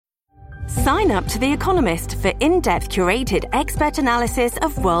Sign up to The Economist for in-depth curated expert analysis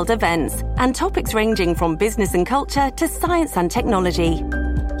of world events and topics ranging from business and culture to science and technology.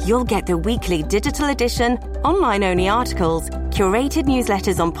 You'll get the weekly digital edition, online-only articles, curated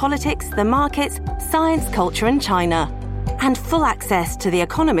newsletters on politics, the markets, science, culture and China, and full access to The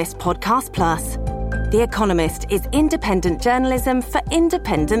Economist Podcast Plus. The Economist is independent journalism for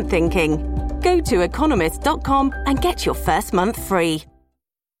independent thinking. Go to economist.com and get your first month free.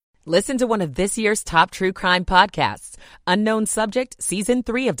 Listen to one of this year's top true crime podcasts. Unknown Subject, Season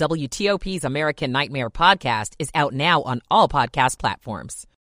 3 of WTOP's American Nightmare podcast is out now on all podcast platforms.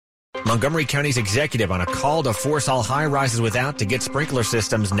 Montgomery County's executive on a call to force all high-rises without to get sprinkler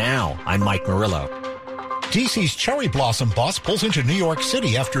systems now. I'm Mike Murillo. DC's Cherry Blossom bus pulls into New York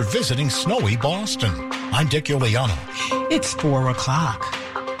City after visiting snowy Boston. I'm Dick Iuliano. It's 4 o'clock.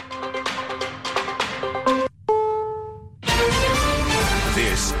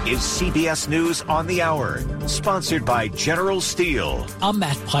 This is CBS News on the Hour, sponsored by General Steel. I'm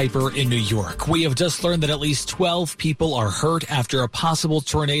Matt Piper in New York. We have just learned that at least 12 people are hurt after a possible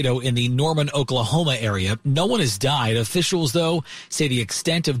tornado in the Norman, Oklahoma area. No one has died. Officials, though, say the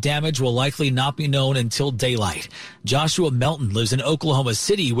extent of damage will likely not be known until daylight. Joshua Melton lives in Oklahoma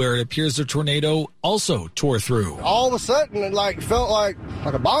City, where it appears the tornado also tore through. All of a sudden, it felt like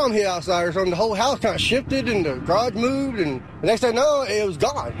a bomb hit outside or something. The whole house kind of shifted and the garage moved, and the next thing I know, it was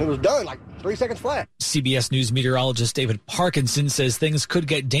gone. It was done, 3 seconds flat. CBS News meteorologist David Parkinson says things could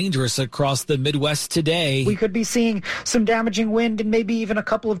get dangerous across the Midwest today. We could be seeing some damaging wind and maybe even a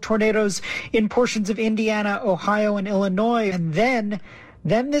couple of tornadoes in portions of Indiana, Ohio, and Illinois. And then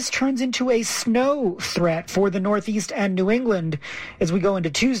this turns into a snow threat for the Northeast and New England as we go into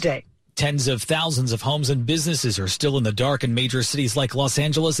Tuesday. Tens of thousands of homes and businesses are still in the dark in major cities like Los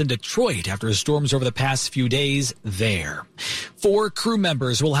Angeles and Detroit after storms over the past few days there. 4 crew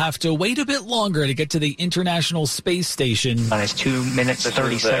members will have to wait a bit longer to get to the International Space Station. It's 2 minutes,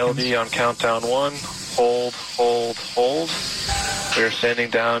 30 seconds. This is the LD on countdown 1. Hold. We are standing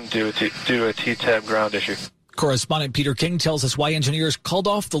down due to a T-tab ground issue. Correspondent Peter King tells us why engineers called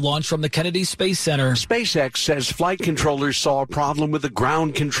off the launch from the Kennedy Space Center. SpaceX says flight controllers saw a problem with the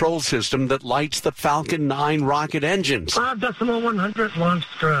ground control system that lights the Falcon 9 rocket engines. 5.100 launch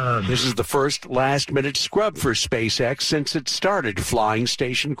scrub. This is the first last-minute scrub for SpaceX since it started flying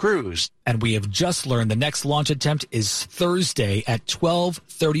station crews. And we have just learned the next launch attempt is Thursday at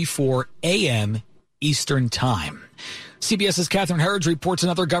 12:34 a.m. Eastern Time. CBS's Catherine Herridge reports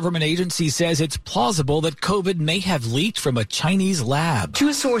another government agency says it's plausible that COVID may have leaked from a Chinese lab.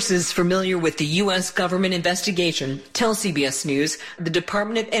 2 sources familiar with the U.S. government investigation tell CBS News the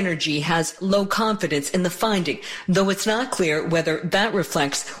Department of Energy has low confidence in the finding, though it's not clear whether that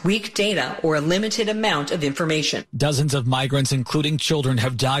reflects weak data or a limited amount of information. Dozens of migrants, including children,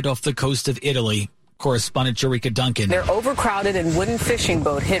 have died off the coast of Italy. Correspondent Jerika Duncan. Their overcrowded and wooden fishing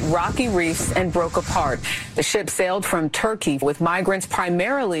boat hit rocky reefs and broke apart. The ship sailed from Turkey with migrants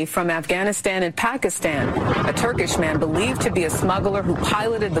primarily from Afghanistan and Pakistan. A Turkish man believed to be a smuggler who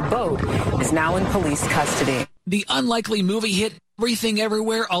piloted the boat is now in police custody. The unlikely movie hit Everything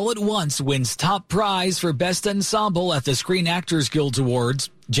Everywhere All at Once wins top prize for Best Ensemble at the Screen Actors Guild Awards.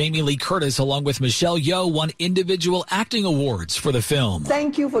 Jamie Lee Curtis, along with Michelle Yeoh, won individual acting awards for the film.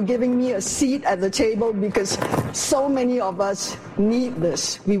 Thank you for giving me a seat at the table because so many of us need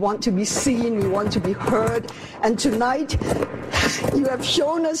this. We want to be seen, we want to be heard, and tonight you have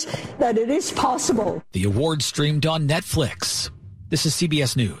shown us that it is possible. The award streamed on Netflix. This is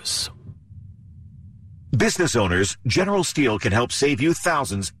CBS News. Business owners, General Steel can help save you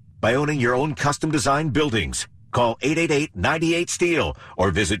thousands by owning your own custom-designed buildings. Call 888-98-STEEL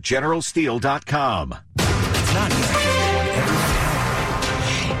or visit GeneralSteel.com.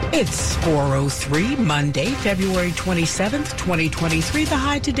 It's 4:03, Monday, February 27th, 2023. The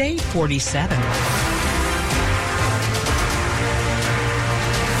high today, 47.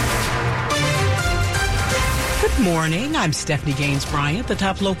 Good morning. I'm Stephanie Gaines Bryant. The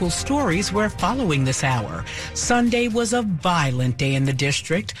top local stories we're following this hour. Sunday was a violent day in the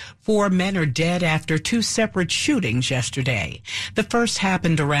district. 4 men are dead after 2 separate shootings yesterday. The first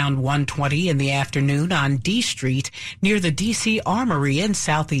happened around 1:20 in the afternoon on D Street near the D.C. Armory in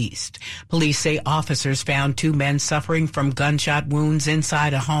Southeast. Police say officers found 2 men suffering from gunshot wounds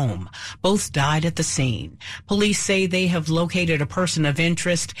inside a home. Both died at the scene. Police say they have located a person of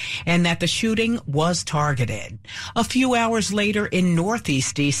interest and that the shooting was targeted. A few hours later in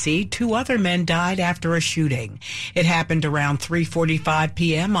Northeast D.C., 2 other men died after a shooting. It happened around 3:45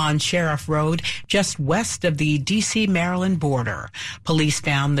 p.m. on Sheriff Road, just west of the D.C.-Maryland border. Police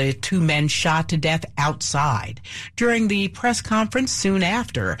found the 2 men shot to death outside. During the press conference soon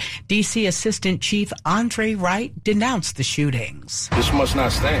after, D.C. Assistant Chief Andre Wright denounced the shootings. This must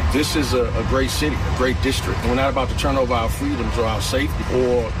not stand. This is a great city, a great district. We're not about to turn over our freedoms or our safety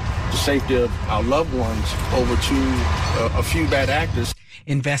or the safety of our loved ones over to a few bad actors.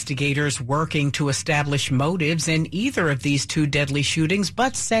 Investigators working to establish motives in either of these 2 deadly shootings,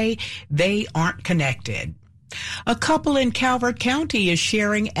 but say they aren't connected. A couple in Calvert County is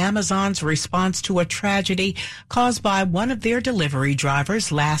sharing Amazon's response to a tragedy caused by one of their delivery drivers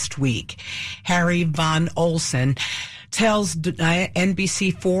last week. Harry Von Olsen tells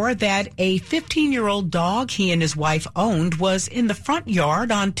NBC4 that a 15-year-old dog he and his wife owned was in the front yard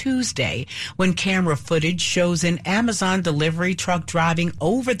on Tuesday when camera footage shows an Amazon delivery truck driving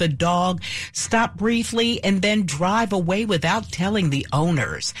over the dog, stop briefly, and then drive away without telling the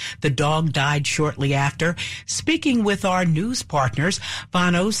owners. The dog died shortly after. Speaking with our news partners,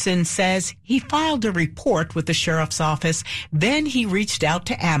 Von Olsen says he filed a report with the sheriff's office. Then he reached out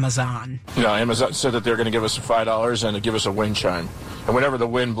to Amazon. Amazon said that they're going to give us $5 and give us a wind chime. And whenever the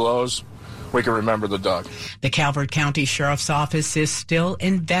wind blows, we can remember the dog. The Calvert County Sheriff's Office is still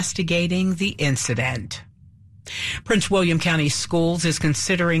investigating the incident. Prince William County Schools is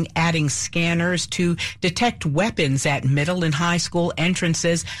considering adding scanners to detect weapons at middle and high school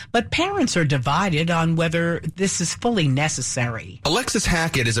entrances, but parents are divided on whether this is fully necessary. Alexis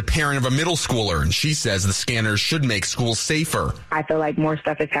Hackett is a parent of a middle schooler, and she says the scanners should make schools safer. I feel like more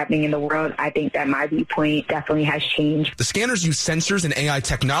stuff is happening in the world. I think that my viewpoint definitely has changed. The scanners use sensors and AI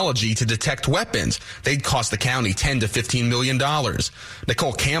technology to detect weapons. They'd cost the county $10 to $15 million.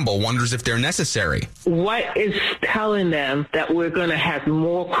 Nicole Campbell wonders if they're necessary. What is telling them that we're going to have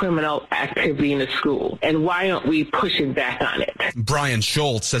more criminal activity in the school, and why aren't we pushing back on it? Brian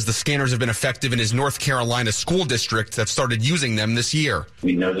Schultz says the scanners have been effective in his North Carolina school district that started using them this year.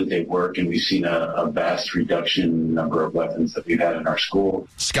 We know that they work, and we've seen a vast reduction in the number of weapons that we've had in our school.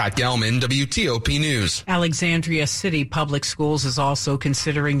 Scott Gelman, WTOP News. Alexandria City Public Schools is also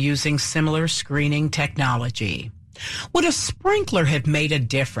considering using similar screening technology. Would a sprinkler have made a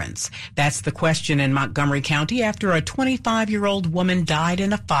difference? That's the question in Montgomery County after a 25-year-old woman died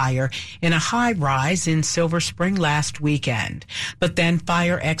in a fire in a high-rise in Silver Spring last weekend. But then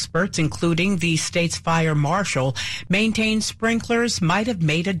fire experts, including the state's fire marshal, maintain sprinklers might have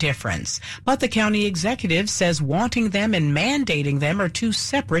made a difference. But the county executive says wanting them and mandating them are 2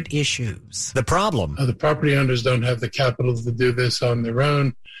 separate issues. The problem? The property owners don't have the capital to do this on their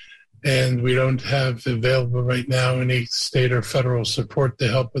own. And we don't have available right now any state or federal support to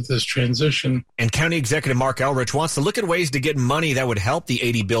help with this transition. And County Executive Mark Elrich wants to look at ways to get money that would help the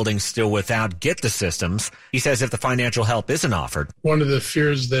 80 buildings still without get the systems. He says if the financial help isn't offered. One of the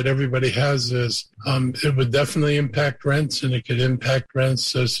fears that everybody has is it would definitely impact rents, and it could impact rents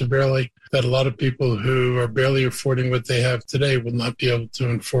so severely that a lot of people who are barely affording what they have today will not be able to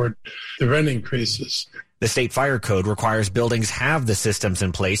afford the rent increases. The state fire code requires buildings have the systems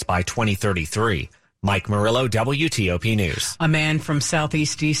in place by 2033. Mike Murillo, WTOP News. A man from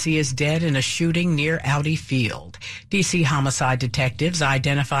Southeast D.C. is dead in a shooting near Audi Field. D.C. homicide detectives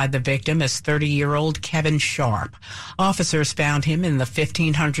identified the victim as 30-year-old Kevin Sharp. Officers found him in the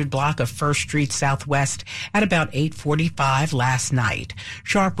 1500 block of First Street Southwest at about 8:45 last night.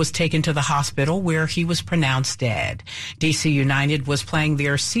 Sharp was taken to the hospital where he was pronounced dead. D.C. United was playing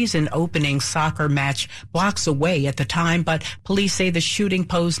their season-opening soccer match blocks away at the time, but police say the shooting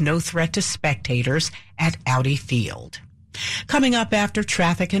posed no threat to spectators at Audi Field. Coming up after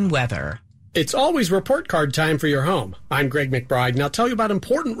traffic and weather. It's always report card time for your home. I'm Greg McBride, and I'll tell you about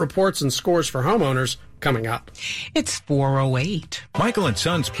important reports and scores for homeowners coming up. It's 4:08. Michael &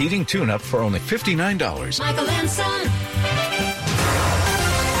 Son's heating tune-up for only $59. Michael & Son.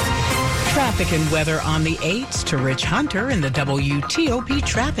 Traffic and weather on the 8s to Rich Hunter in the WTOP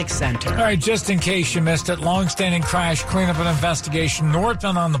Traffic Center. All right, just in case you missed it, long-standing crash cleanup and investigation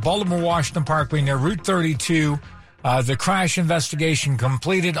northbound on the Baltimore-Washington Parkway near Route 32. The crash investigation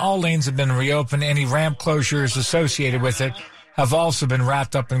completed. All lanes have been reopened. Any ramp closures associated with it have also been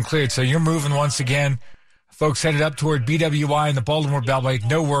wrapped up and cleared. So you're moving once again. Folks headed up toward BWI and the Baltimore Beltway.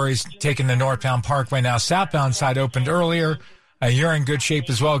 No worries, taking the northbound Parkway now. Southbound side opened earlier. You're in good shape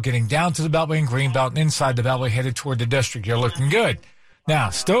as well, getting down to the Beltway and Greenbelt and inside the Beltway headed toward the district. You're looking good.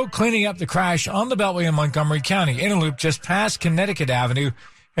 Now, still cleaning up the crash on the Beltway in Montgomery County. Inner loop just past Connecticut Avenue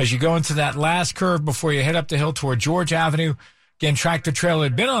as you go into that last curve before you head up the hill toward George Avenue. Again, tractor trailer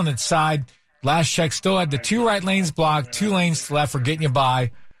had been on its side. Last check still had the 2 right lanes blocked, 2 lanes to the left for getting you by.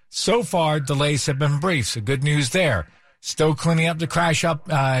 So far, delays have been brief, so good news there. Still cleaning up the crash up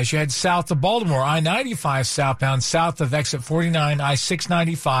as you head south of Baltimore. I-95 southbound, south of exit 49,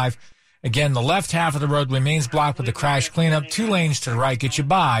 I-695. Again, the left half of the road remains blocked with the crash cleanup. 2 lanes to the right get you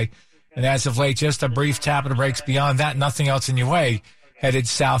by. And as of late, just a brief tap of the brakes. Beyond that, nothing else in your way, headed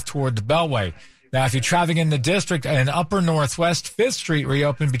south toward the Beltway. Now, if you're traveling in the district and upper northwest, 5th Street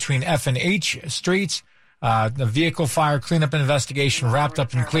reopened between F and H streets. The vehicle fire cleanup investigation wrapped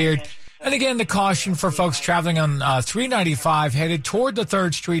up and cleared. And again, the caution for folks traveling on 395 headed toward the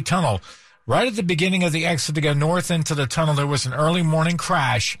 3rd Street Tunnel. Right at the beginning of the exit to go north into the tunnel, there was an early morning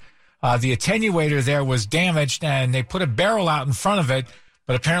crash. The attenuator there was damaged, and they put a barrel out in front of it,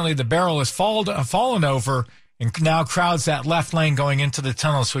 but apparently the barrel has fallen over and now crowds that left lane going into the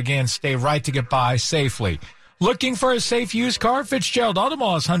tunnel. So again, stay right to get by safely. Looking for a safe used car? Fitzgerald Auto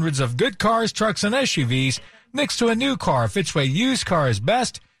Mall has hundreds of good cars, trucks, and SUVs next to a new car. Fitzway used car is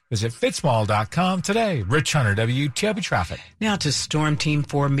best. Visit fitzmall.com today. Rich Hunter, WTOP Traffic. Now to Storm Team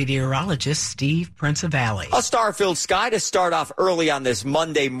 4 meteorologist Steve Prince-Valley. A star-filled sky to start off early on this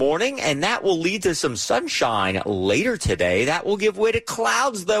Monday morning, and that will lead to some sunshine later today. That will give way to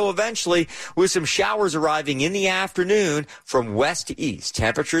clouds, though, eventually, with some showers arriving in the afternoon from west to east.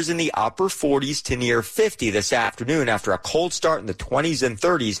 Temperatures in the upper 40s to near 50 this afternoon after a cold start in the 20s and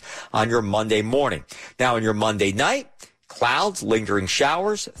 30s on your Monday morning. Now, on your Monday night, clouds, lingering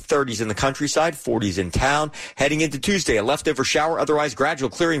showers, 30s in the countryside, 40s in town. Heading into Tuesday, a leftover shower, otherwise gradual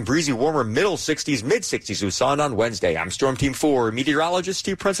clearing, breezy, warmer, middle 60s, mid 60s. We saw it on Wednesday. I'm Storm Team 4 meteorologist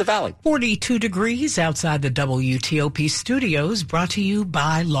Steve Prince-Valley. 42 degrees outside the WTOP studios, brought to you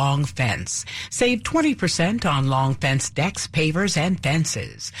by Long Fence. Save 20% on Long Fence decks, pavers, and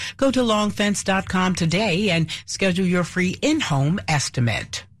fences. Go to longfence.com today and schedule your free in-home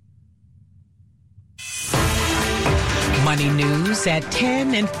estimate. Money news at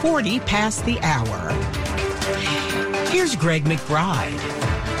 10 and 40 past the hour. Here's Greg McBride.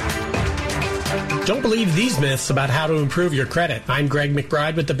 Don't believe these myths about how to improve your credit. I'm Greg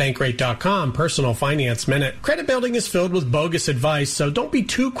McBride with thebankrate.com Personal Finance Minute. Credit building is filled with bogus advice, so don't be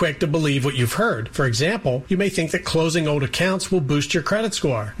too quick to believe what you've heard. For example, you may think that closing old accounts will boost your credit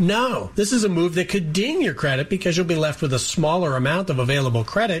score. No, this is a move that could ding your credit because you'll be left with a smaller amount of available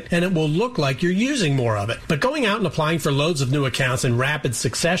credit and it will look like you're using more of it. But going out and applying for loads of new accounts in rapid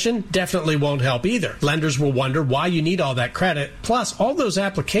succession definitely won't help either. Lenders will wonder why you need all that credit. Plus, all those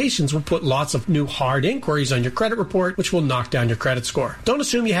applications will put lots of new hard inquiries on your credit report, which will knock down your credit score. Don't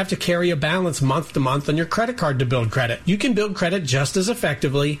assume you have to carry a balance month to month on your credit card to build credit. You can build credit just as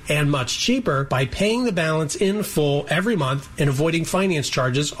effectively and much cheaper by paying the balance in full every month and avoiding finance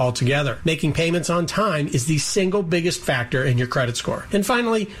charges altogether. Making payments on time is the single biggest factor in your credit score. And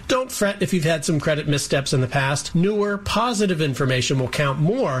finally, don't fret if you've had some credit missteps in the past. Newer, positive information will count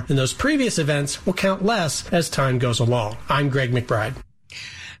more, and those previous events will count less as time goes along. I'm Greg McBride.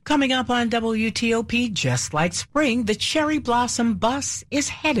 Coming up on WTOP, just like spring, the Cherry Blossom bus is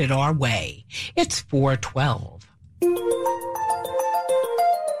headed our way. It's 4:12.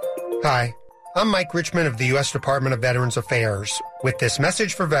 Hi, I'm Mike Richmond of the U.S. Department of Veterans Affairs with this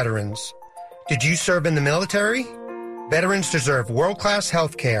message for veterans. Did you serve in the military? Veterans deserve world-class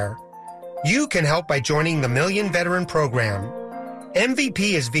health care. You can help by joining the Million Veteran Program.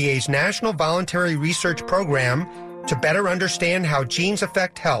 MVP is VA's national voluntary research program to better understand how genes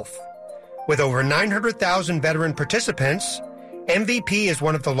affect health. With over 900,000 veteran participants, MVP is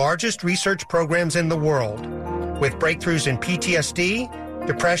one of the largest research programs in the world, with breakthroughs in PTSD,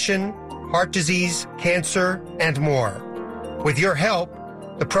 depression, heart disease, cancer, and more. With your help,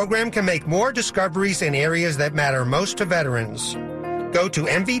 the program can make more discoveries in areas that matter most to veterans. Go to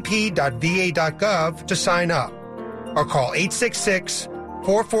mvp.va.gov to sign up, or call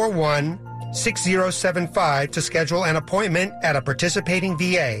 866-441-6075 to schedule an appointment at a participating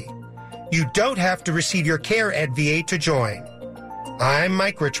VA. You don't have to receive your care at VA to join. I'm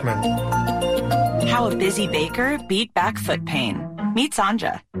Mike Richmond. How a busy baker beat back foot pain. Meet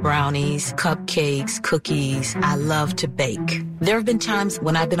Sanja. Brownies, cupcakes, cookies. I love to bake. There have been times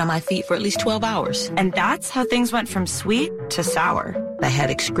when I've been on my feet for at least 12 hours. And that's how things went from sweet to sour. I had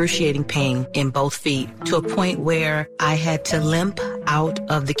excruciating pain in both feet to a point where I had to limp out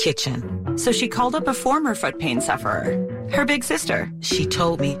of the kitchen. So she called up a former foot pain sufferer, her big sister. She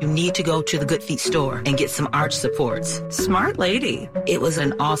told me, you need to go to the Good Feet store and get some arch supports. Smart lady. It was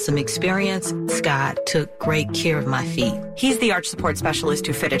an awesome experience. Scott took great care of my feet. He's the arch support specialist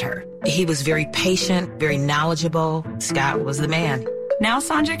who fitted her. He was very patient, very knowledgeable. Scott was the man. Now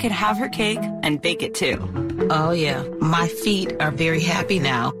Sanja can have her cake and bake it too. Oh, yeah. My feet are very happy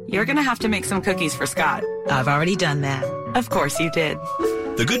now. You're going to have to make some cookies for Scott. I've already done that. Of course you did.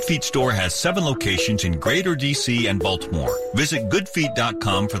 The Good Feet store has 7 locations in Greater D.C. and Baltimore. Visit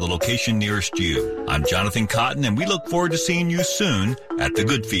goodfeet.com for the location nearest you. I'm Jonathan Cotton, and we look forward to seeing you soon at the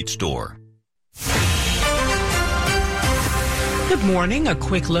Good Feet store. Good morning. A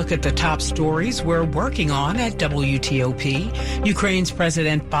quick look at the top stories we're working on at WTOP. Ukraine's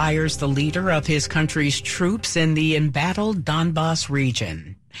president fires the leader of his country's troops in the embattled Donbas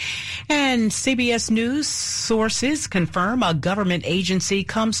region. And CBS News sources confirm a government agency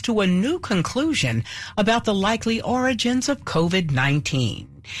comes to a new conclusion about the likely origins of COVID-19.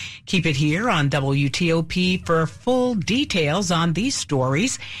 Keep it here on WTOP for full details on these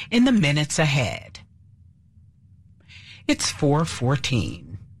stories in the minutes ahead. It's 4:14.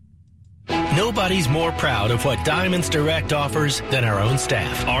 Nobody's more proud of what Diamonds Direct offers than our own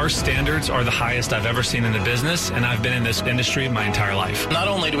staff. Our standards are the highest I've ever seen in the business, and I've been in this industry my entire life. Not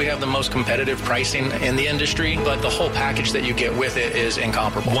only do we have the most competitive pricing in the industry, but the whole package that you get with it is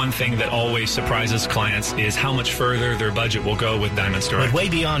incomparable. One thing that always surprises clients is how much further their budget will go with Diamonds Direct. But way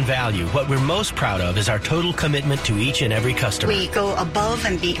beyond value, what we're most proud of is our total commitment to each and every customer. We go above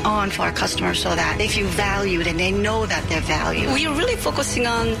and beyond for our customers so that they feel valued and they know that they're valued. We are really focusing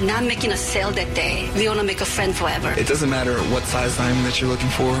on not making a sale that day. We want to make a friend forever. It doesn't matter what size diamond that you're looking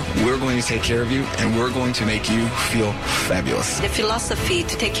for. We're going to take care of you, and we're going to make you feel fabulous. The philosophy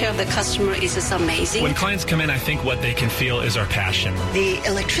to take care of the customer is just amazing. When clients come in, I think what they can feel is our passion. The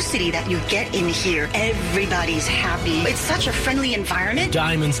electricity that you get in here, everybody's happy. It's such a friendly environment.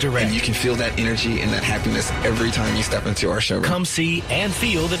 Diamonds Direct. And you can feel that energy and that happiness every time you step into our showroom. Come see and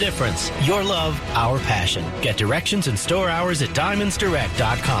feel the difference. Your love, our passion. Get directions and store hours at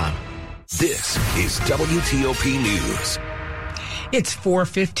diamondsdirect.com. This is WTOP News. It's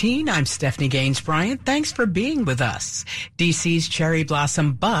 4:15. I'm Stephanie Gaines Bryant. Thanks for being with us. DC's Cherry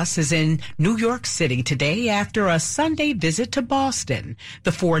Blossom Bus is in New York City today after a Sunday visit to Boston.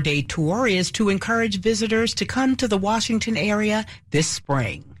 The 4-day tour is to encourage visitors to come to the Washington area this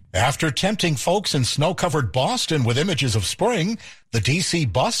spring. After tempting folks in snow-covered Boston with images of spring, the D.C.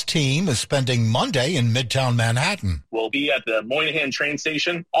 bus team is spending Monday in Midtown Manhattan. We'll be at the Moynihan train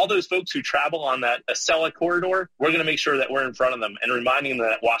station. All those folks who travel on that Acela corridor, we're going to make sure that we're in front of them and reminding them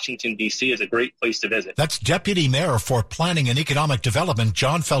that Washington, D.C. is a great place to visit. That's Deputy Mayor for Planning and Economic Development,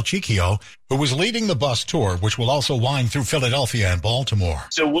 John Falchicchio, who was leading the bus tour, which will also wind through Philadelphia and Baltimore.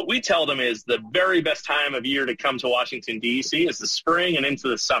 So what we tell them is the very best time of year to come to Washington, D.C. is the spring and into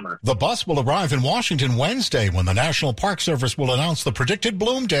the summer. The bus will arrive in Washington Wednesday when the National Park Service will announce the predicted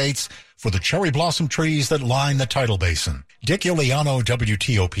bloom dates for the cherry blossom trees that line the tidal basin. Dick Iuliano,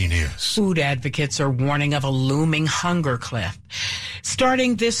 WTOP News. Food advocates are warning of a looming hunger cliff.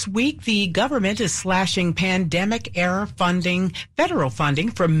 Starting this week, the government is slashing pandemic-era funding, federal funding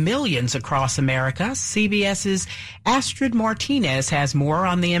for millions across America. CBS's Astrid Martinez has more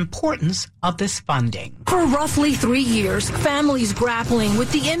on the importance of this funding. For roughly 3 years, families grappling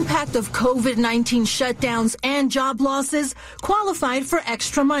with the impact of COVID-19 shutdowns and job losses qualified for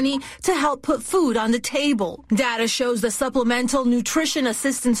extra money to help put food on the table. Data shows the Supplemental Nutrition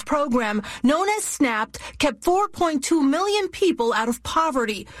Assistance Program, known as SNAP, kept 4.2 million people out of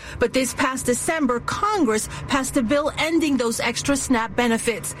poverty. But this past December, Congress passed a bill ending those extra SNAP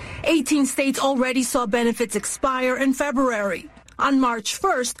benefits. 18 states already saw benefits expire in February. On March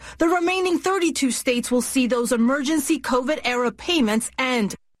 1st, the remaining 32 states will see those emergency COVID-era payments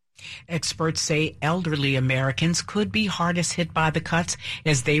end. Experts say elderly Americans could be hardest hit by the cuts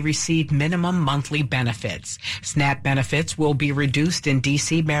as they receive minimum monthly benefits. SNAP benefits will be reduced in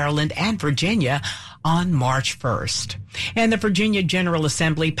D.C., Maryland, and Virginia on March 1st. And the Virginia General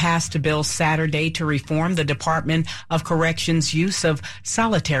Assembly passed a bill Saturday to reform the Department of Corrections' use of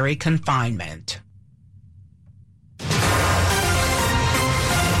solitary confinement.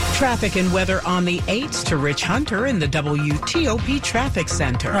 Traffic and weather on the 8s to Rich Hunter in the WTOP Traffic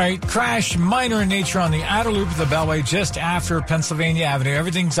Center. All right, crash minor in nature on the outer loop of the Beltway just after Pennsylvania Avenue.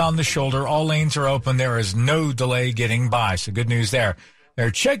 Everything's on the shoulder. All lanes are open. There is no delay getting by, so good news there. They're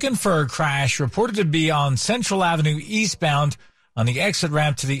checking for a crash reported to be on Central Avenue eastbound on the exit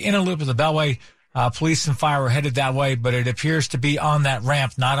ramp to the inner loop of the Beltway. Police and fire were headed that way, but it appears to be on that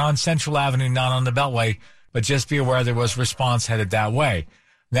ramp, not on Central Avenue, not on the Beltway, but just be aware there was response headed that way.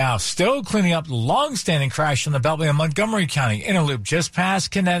 Now, still cleaning up the long-standing crash on the Beltway in Montgomery County. Inner loop just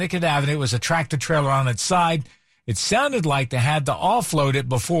past Connecticut Avenue. It was a tractor-trailer on its side. It sounded like they had to offload it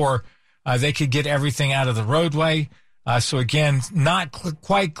before they could get everything out of the roadway. So, again, not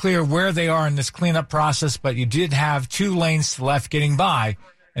quite clear where they are in this cleanup process, but you did have 2 lanes to the left getting by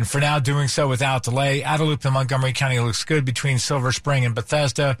and for now doing so without delay. Outer Loop in Montgomery County looks good between Silver Spring and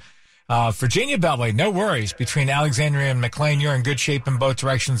Bethesda. Virginia Beltway, no worries. Between Alexandria and McLean, you're in good shape in both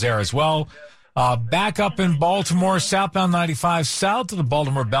directions there as well. Back up in Baltimore, southbound 95 south of the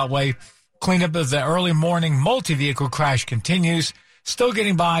Baltimore Beltway. Cleanup of the early morning multi-vehicle crash continues. Still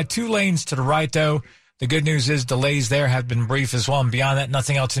getting by, 2 lanes to the right, though. The good news is delays there have been brief as well, and beyond that,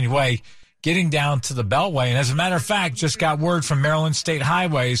 nothing else in your way. Getting down to the Beltway, and as a matter of fact, just got word from Maryland State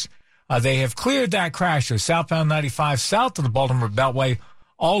Highways. They have cleared that crash. So southbound 95 south of the Baltimore Beltway,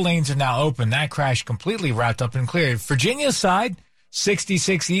 all lanes are now open. That crash completely wrapped up and cleared. Virginia side,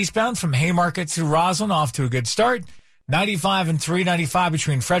 66 eastbound from Haymarket to Roslyn, off to a good start. 95 and 395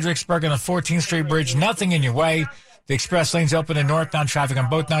 between Fredericksburg and the 14th Street Bridge, nothing in your way. The express lanes open in northbound traffic on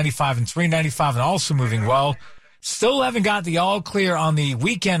both 95 and 395 and also moving well. Still haven't got the all clear on the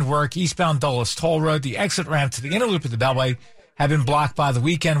weekend work, eastbound Dulles Toll Road. The exit ramp to the inner loop of the Beltway have been blocked by the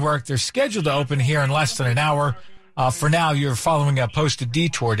weekend work. They're scheduled to open here in less than an hour. For now, you're following a posted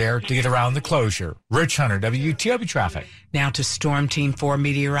detour there to get around the closure. Rich Hunter, WTOP Traffic. Now to Storm Team 4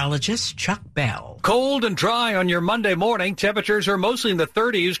 meteorologist Chuck Bell. Cold and dry on your Monday morning. Temperatures are mostly in the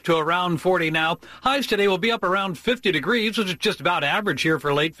 30s to around 40 now. Highs today will be up around 50 degrees, which is just about average here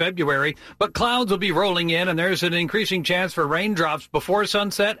for late February. But clouds will be rolling in, and there's an increasing chance for raindrops before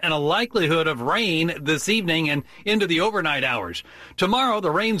sunset and a likelihood of rain this evening and into the overnight hours. Tomorrow,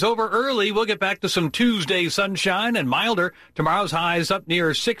 the rain's over early. We'll get back to some Tuesday sunshine and milder. Tomorrow's highs up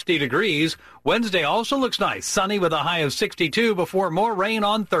near 60 degrees. Wednesday also looks nice, sunny with a high of 62 before more rain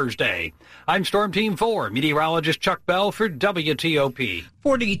on Thursday. I'm Storm Team 4 meteorologist Chuck Bell for WTOP.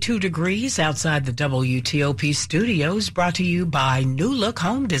 42 degrees outside the WTOP studios, brought to you by New Look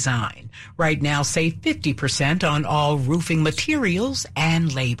Home Design. Right now, save 50% on all roofing materials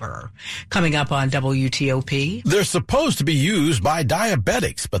and labor. Coming up on WTOP. They're supposed to be used by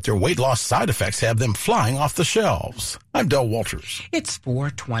diabetics, but their weight loss side effects have them flying off the shelves. I'm Del Walters. It's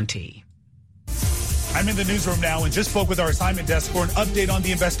 4:20. I'm in the newsroom now and just spoke with our assignment desk for an update on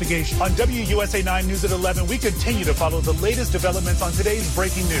the investigation. On WUSA 9 News at 11, we continue to follow the latest developments on today's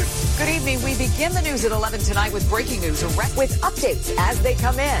breaking news. Good evening. We begin the news at 11 tonight with breaking news with updates as they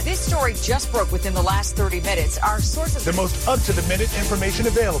come in. This story just broke within the last 30 minutes. Our sources... The most up-to-the-minute information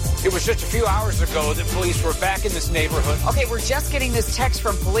available. It was just a few hours ago that police were back in this neighborhood. Okay, we're just getting this text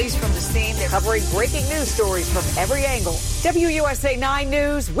from police from the scene. They're covering breaking news stories from every angle. WUSA 9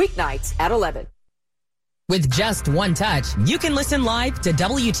 News, weeknights at 11. With just one touch, you can listen live to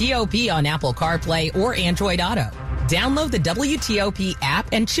WTOP on Apple CarPlay or Android Auto. Download the WTOP app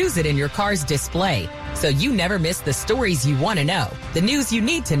and choose it in your car's display, so you never miss the stories you want to know, the news you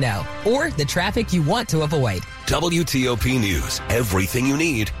need to know, or the traffic you want to avoid. WTOP News, everything you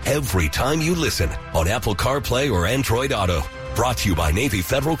need, every time you listen, on Apple CarPlay or Android Auto. Brought to you by Navy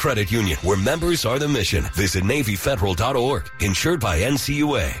Federal Credit Union, where members are the mission. Visit NavyFederal.org, insured by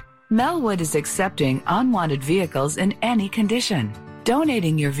NCUA. Melwood is accepting unwanted vehicles in any condition.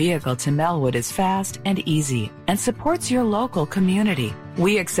 Donating your vehicle to Melwood is fast and easy and supports your local community.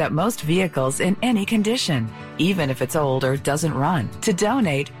 We accept most vehicles in any condition, even if it's old or doesn't run. To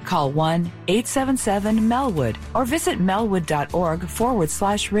donate, call 1-877-MELWOOD or visit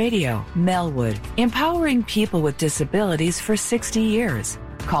melwood.org/radio. Melwood, empowering people with disabilities for 60 years.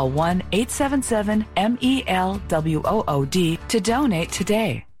 Call 1-877-MELWOOD to donate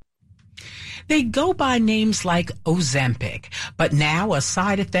today. They go by names like Ozempic, but now a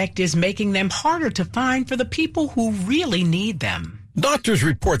side effect is making them harder to find for the people who really need them. Doctors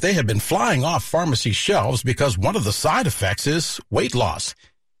report they have been flying off pharmacy shelves because one of the side effects is weight loss.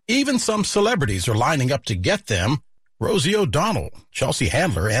 Even some celebrities are lining up to get them. Rosie O'Donnell, Chelsea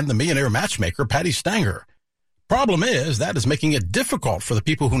Handler, and the millionaire matchmaker Patty Stanger. Problem is, that is making it difficult for the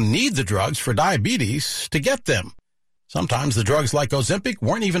people who need the drugs for diabetes to get them. Sometimes the drugs like Ozempic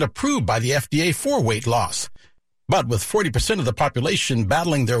weren't even approved by the FDA for weight loss. But with 40% of the population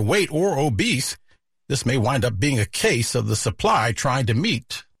battling their weight or obese, this may wind up being a case of the supply trying to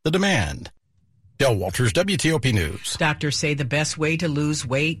meet the demand. Del Walters, WTOP News. Doctors say the best way to lose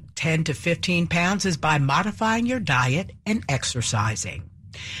weight, 10 to 15 pounds, is by modifying your diet and exercising.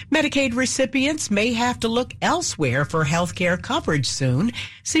 Medicaid recipients may have to look elsewhere for health care coverage soon.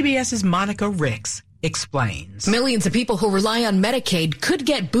 CBS's Monica Ricks explains. Millions of people who rely on Medicaid could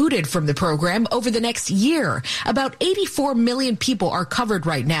get booted from the program over the next year. About 84 million people are covered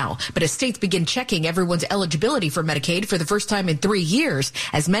right now, but as states begin checking everyone's eligibility for Medicaid for the first time in 3 years,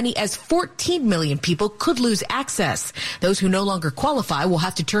 as many as 14 million people could lose access. Those who no longer qualify will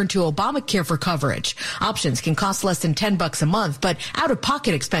have to turn to Obamacare for coverage. Options can cost less than $10 a month, but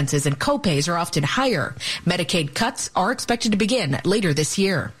out-of-pocket expenses and copays are often higher. Medicaid cuts are expected to begin later this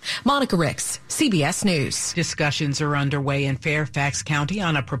year. Monica Ricks, CBS News. Discussions are underway in Fairfax County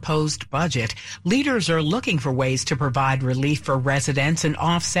on a proposed budget. Leaders are looking for ways to provide relief for residents and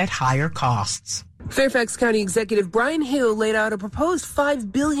offset higher costs. Fairfax County Executive Brian Hill laid out a proposed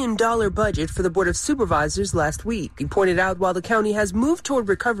 $5 billion budget for the Board of Supervisors last week. He pointed out while the county has moved toward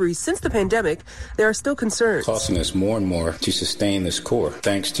recovery since the pandemic, there are still concerns. Costing us more and more to sustain this core,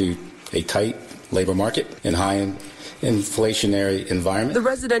 thanks to a tight labor market and high inflationary environment. The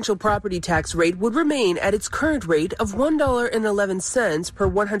residential property tax rate would remain at its current rate of $1.11 per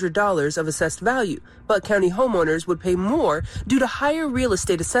 $100 of assessed value, but county homeowners would pay more due to higher real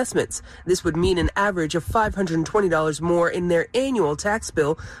estate assessments. This would mean an average of $520 more in their annual tax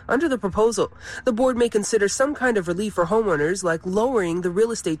bill under the proposal. The board may consider some kind of relief for homeowners, like lowering the real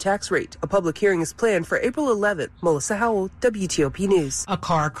estate tax rate. A public hearing is planned for April 11th. Melissa Howell, WTOP News. A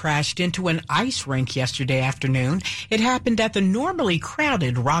car crashed into an ice rink yesterday afternoon. It happened at the normally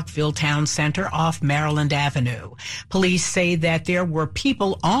crowded Rockville Town Center off Maryland Avenue. Police say that there were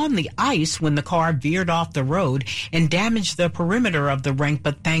people on the ice when the car veered off the road and damaged the perimeter of the rink,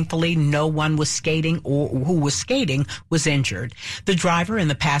 but thankfully no one was skating or who was skating was injured. The driver and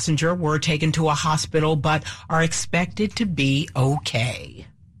the passenger were taken to a hospital but are expected to be okay.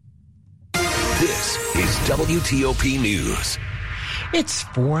 This is WTOP News. It's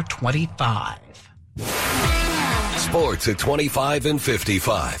 4:25. Sports at 25 and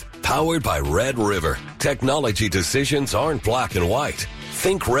 55. Powered by Red River. Technology decisions aren't black and white.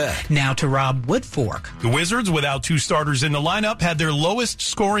 Think red. Now to Rob Woodfork. The Wizards, without two starters in the lineup, had their lowest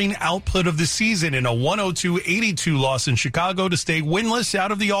scoring output of the season in a 102-82 loss in Chicago to stay winless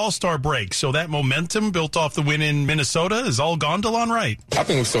out of the All-Star break. So that momentum built off the win in Minnesota is all gone, DeLon Wright. I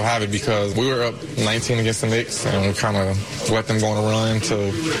think we still have it because we were up 19 against the Knicks, and we kind of let them go on a run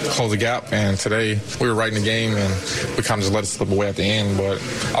to close the gap. And today we were right in the game, and we kind of just let it slip away at the end. But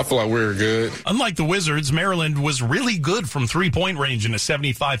I feel like we were good. Unlike the Wizards, Maryland was really good from three-point range in a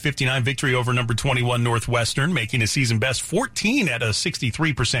 75-59 victory over number 21 Northwestern, making a season best 14 at a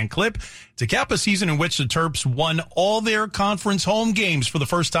 63% clip to cap a season in which the Terps won all their conference home games for the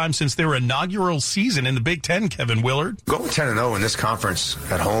first time since their inaugural season in the Big Ten. Kevin Willard. Going 10-0 in this conference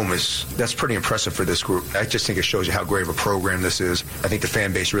at home that's pretty impressive for this group. I just think it shows you how great of a program this is. I think the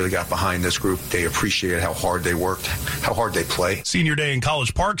fan base really got behind this group. They appreciated how hard they worked, how hard they play. Senior day in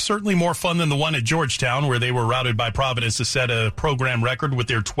College Park, certainly more fun than the one at Georgetown, where they were routed by Providence to set a program record with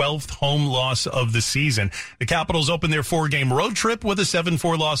their 12th home loss of the season. The Capitals opened their 4-game road trip with a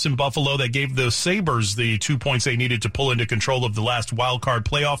 7-4 loss in Buffalo that gave the Sabres the 2 points they needed to pull into control of the last wild-card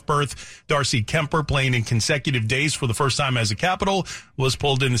playoff berth. Darcy Kemper, playing in consecutive days for the first time as a Capital, was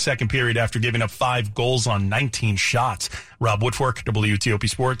pulled in the second period after giving up 5 goals on 19 shots. Rob Woodfork, WTOP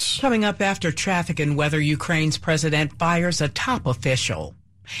Sports. Coming up after traffic and weather, Ukraine's president fires a top official.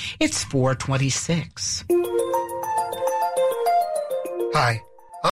 It's 4:26. Hi,